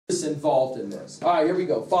involved in this. All right, here we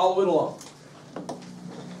go. Follow it along.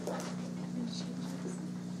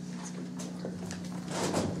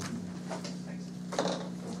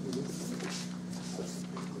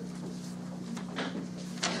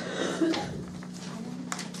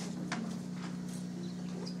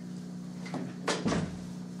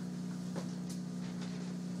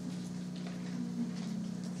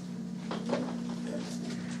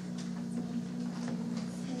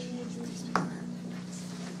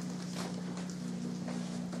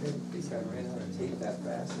 I ran out of tape that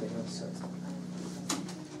fast. They have sense.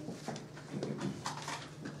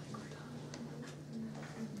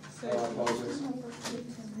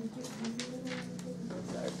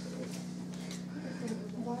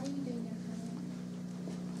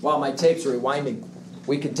 While my tapes are rewinding,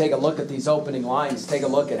 we can take a look at these opening lines, take a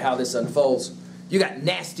look at how this unfolds. You got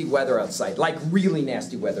nasty weather outside, like really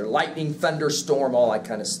nasty weather, lightning, thunderstorm, all that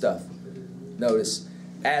kind of stuff. Notice,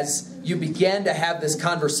 as you begin to have this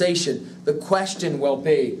conversation, the question will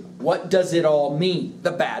be, what does it all mean,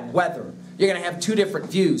 the bad weather? You're going to have two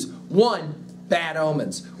different views. One, bad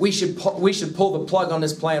omens. We should pull the plug on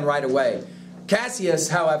this plan right away. Cassius,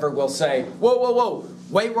 however, will say, whoa, whoa, whoa,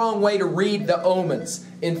 wrong way to read the omens.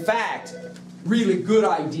 In fact, really good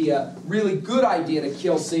idea to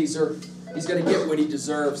kill Caesar. He's going to get what he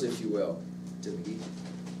deserves, if you will.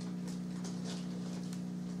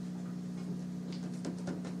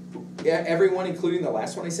 Yeah, everyone, including the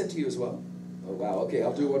last one I sent to you as well? Oh, wow. Okay,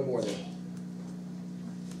 I'll do one more then.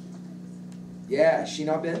 Yeah, has she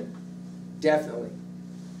not been? Definitely.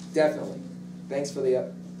 Definitely. Thanks for the up.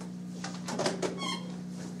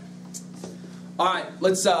 All right,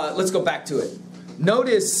 let's go back to it.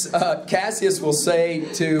 Notice Cassius will say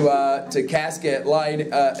to Casca at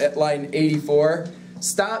line 84,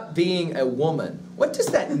 stop being a woman. What does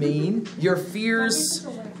that mean? Your fears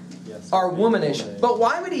are womanish. But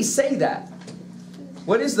why would he say that?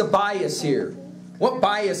 What is the bias here?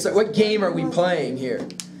 What game are we playing here?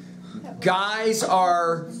 Guys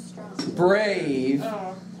are brave.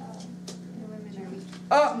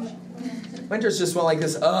 Oh, Winter's just went like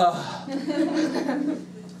this.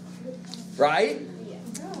 Right?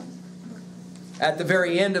 At the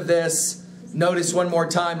very end of this, notice one more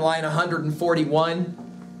time, line 141.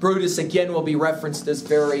 Brutus again will be referenced as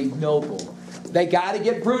very noble. They got to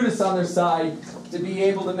get Brutus on their side to be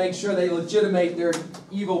able to make sure they legitimate their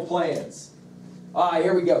evil plans. All right,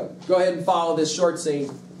 here we go. Go ahead and follow this short scene,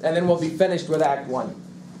 and then we'll be finished with Act 1.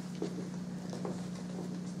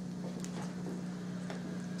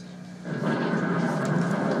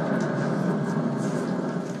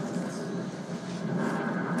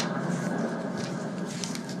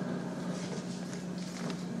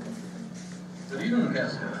 Good evening,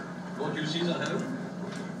 Casca. Brought you Caesar home?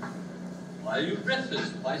 Why are you breathless?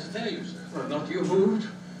 Why stare you, sir? Well, not you moved,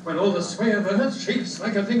 when all the sway of earth shakes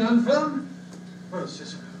like a thing unfirm? Well,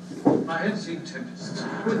 Cicero, I had seen tempests,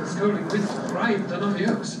 with scolding winds drive the knotty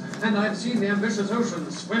oaks, and I'd seen the ambitious ocean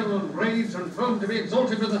swell and rage and foam to be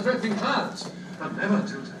exalted with the threatening clouds. But never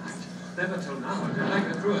till tonight, never till now, did I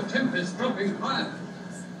go through a tempest dropping fire.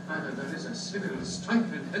 Either there is a civil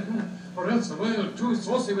strife in heaven, or else the world too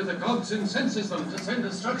saucy with the gods incenses them to send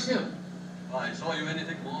destruction. I saw you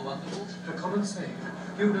anything more wonderful? A common slave,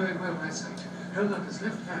 you know him well by sight, held up his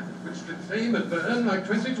left hand, which did flame and burn like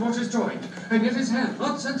 20 torches joined, and yet his hand,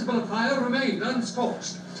 not sensible of fire, remained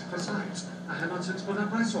unscorched. Besides, I had not since put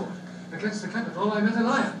up my sword. Against the Capitol I met a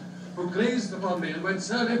lion, who gazed upon me and went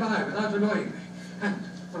surly by without annoying me. And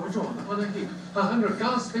they were drawn upon a heap, 100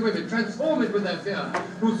 ghastly women, transformed with their fear,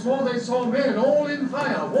 who swore they saw men all in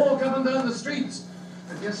fire, walk up and down the streets.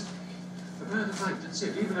 And yesterday, the bird of night did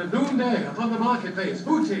sit even at noonday upon the marketplace,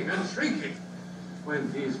 hooting and shrieking.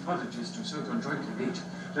 When these prodigies do so conjointly meet,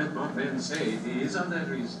 let not men say these are their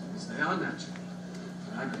reasons, they are natural.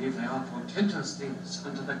 For I believe they are portentous things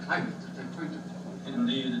under the climate that they point to.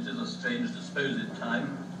 Indeed, it is a strange disposed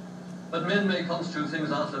time. But men may construe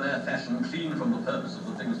things after their fashion, clean from the purpose of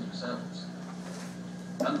the things themselves.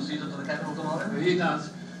 Comes Caesar to the capital tomorrow? He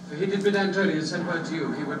does. For he did bid Antonius send word to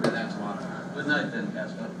you he would be there tomorrow. Good night then,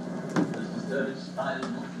 Casca. This disturbed style is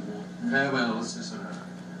not toward. Farewell, Cicero.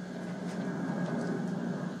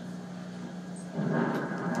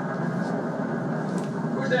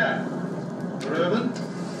 Who's there? Roman?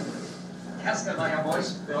 Casca, by your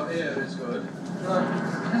voice. Your ear is good.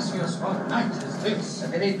 Cassius, what night is this? A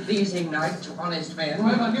very pleasing night to honest men.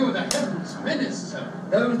 Whoever knew the heavens menaced, sir?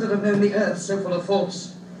 Those that have known the earth so full of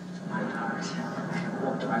faults. My heart, I have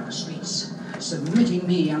walked about the streets, submitting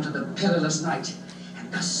me unto the perilous night,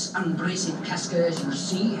 and thus unbracing Casca, as you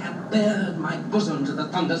see, have bared my bosom to the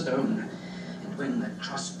thunderstone. And when the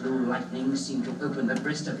cross-blue lightning seemed to open the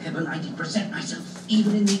breast of heaven, I did present myself,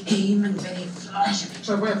 even in the aim and very flash of it.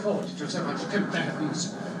 But wherefore did you so much tempt the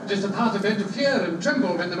heavens? It is the part of men to fear and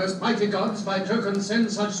tremble when the most mighty gods by token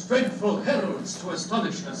send such dreadful heralds to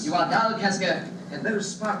astonish us. You are dull, Casca, and those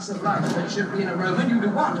sparks of light that should be in a Roman you do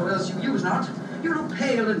want, or else you use not. You look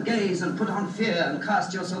pale and gaze and put on fear and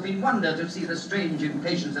cast yourself in wonder to see the strange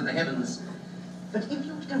impatience of the heavens. But if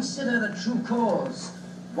you consider the true cause,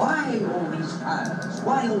 why all these fires?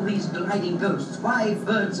 Why all these gliding ghosts? Why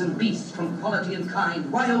birds and beasts from quality and kind?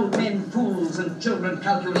 Why old men, fools, and children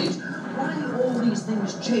calculate? Why all these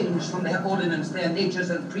things change from their ordinance, their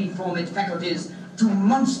natures and preformed faculties to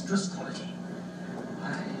monstrous quality?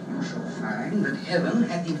 Why, you shall find that heaven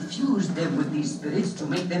hath infused them with these spirits to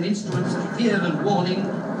make them instruments of fear and warning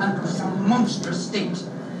unto some monstrous state.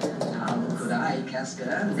 How could I,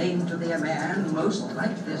 Casca, name to thee a man most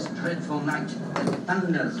like this dreadful night that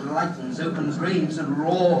thunders, lightens, opens graves, and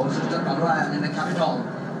roars as doth the lion in the Capitol?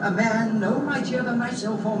 A man no mightier than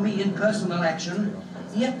myself or me in personal action,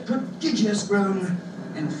 yet prodigious grown,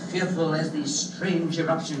 and fearful as these strange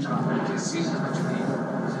eruptions are. It is Caesar that you mean.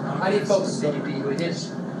 I need folks. Let it be who it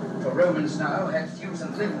is. For Romans now had thews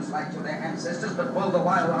and limbs like to their ancestors, but all the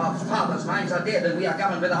while our fathers' minds are dead, and we are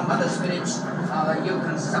governed with our mother's spirits. Our yoke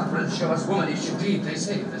and sufferance show us womanish. Indeed, they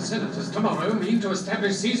say the senators tomorrow mean to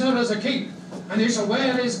establish Caesar as a king, and he shall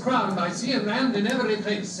wear his crown by sea and land in every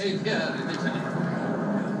place, save here in Italy.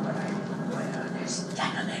 But I wear this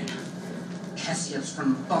dagger then. Cassius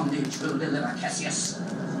from bondage will deliver Cassius.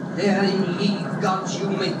 Therein, ye gods, you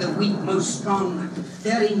make the weak most strong.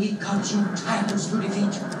 Therein, ye gods, you tyrants to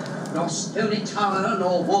defeat. Nor stony tower,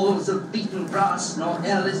 nor walls of beaten brass, nor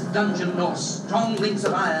airless dungeon, nor strong links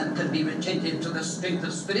of iron can be retentive to the strength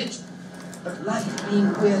of spirit. But life,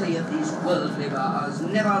 being weary of these worldly bars,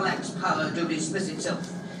 never lacks power to dismiss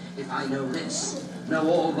itself. If I know this, know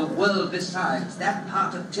all the world besides, that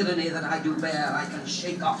part of tyranny that I do bear, I can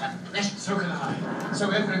shake off at pleasure. So can I.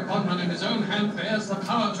 So every bondman in his own hand bears the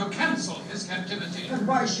power to cancel his captivity. But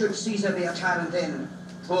why should Caesar be a tyrant then?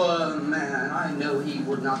 Poor man, I know he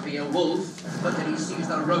would not be a wolf, but that he sees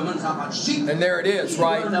the Romans are but sheep. And there it is,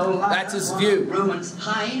 right? That's his view. Romans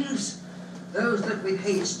hinds, those that with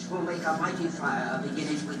haste will make a mighty fire,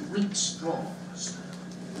 beginning with weak straws.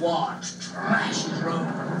 What trash is Rome?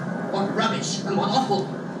 What rubbish and what offal,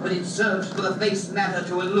 but it serves for the base matter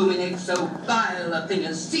to illuminate so vile a thing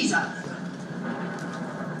as Caesar.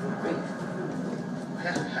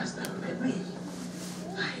 Where hast thou met me?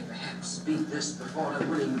 I perhaps speak this before a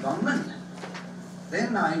willing bondman.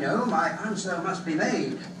 Then I know my answer must be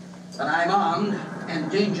made. But I'm armed, and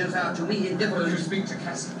dangers are to me indifferent. Will you speak to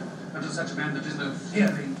Cassius, and to such a man that is no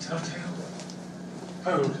fearing telltale?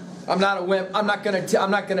 Hold. I'm not a wimp. I'm not gonna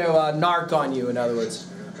narc on you. In other words.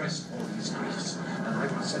 Address all these griefs, and I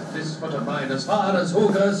will set this foot of mine as far as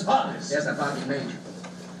Hooger's farthest. There's a bargain made.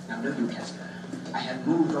 Now know you, Casca, I have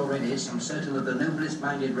moved already some certain of the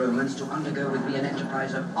noblest-minded Romans to undergo with me an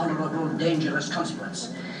enterprise of honorable, dangerous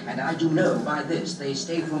consequence. And I do know by this they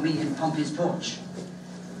stay for me in Pompey's porch.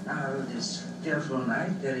 Now, this fearful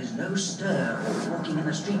night, there is no stir of walking in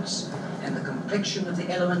the streets, and the complexion of the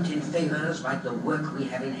element in favours like the work we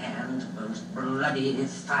have in hand, most bloody,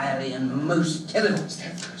 fiery, and most terrible.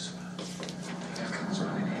 Step closer. Here comes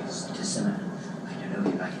one in haste. It is Sinner. I don't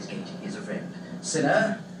know him by his gait. He is a friend.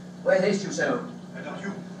 Sinner, where haste you so? And are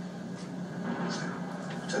you?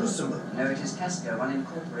 Tell us, Simba. No, it is Casca, one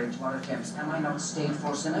incorporate to our attempts. Am I not stayed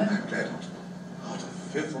for, Sinner? I'm glad not. What a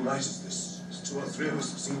fearful night is this. As 2 or 3 of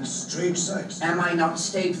us have seen strange sights. Am I not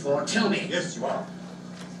stayed for? Tell me. Yes, you are.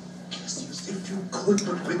 Cassius, if you could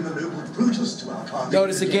but bring the noble Brutus to our party.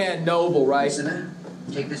 Notice again, noble, right? Sinner,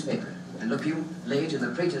 take this paper, and look you, lay it in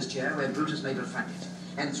the praetor's chair where Brutus may but find it.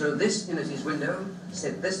 And throw this in at his window,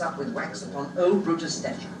 set this up with wax upon old Brutus'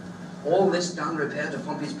 statue. All this done, repair to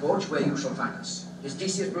Pompey's porch, where you shall find us. Is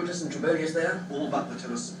Decius Brutus and Trebonius there? All but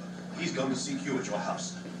the Simba. He's gone to seek you at your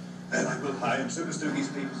house. Then I will hire him so bestow these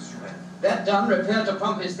papers as you may. That done, repair to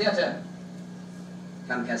Pompey's theatre.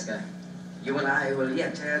 Come, Casca. You and I will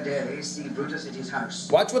yet ere day see Brutus at his house.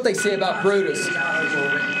 Watch what they say about Brutus. 8 hours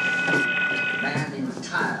already. Man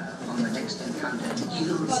entire on the next encounter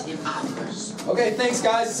yields him hours. Okay, thanks,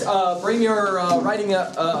 guys. Bring your writing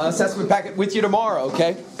assessment packet with you tomorrow,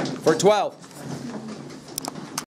 okay? For 12.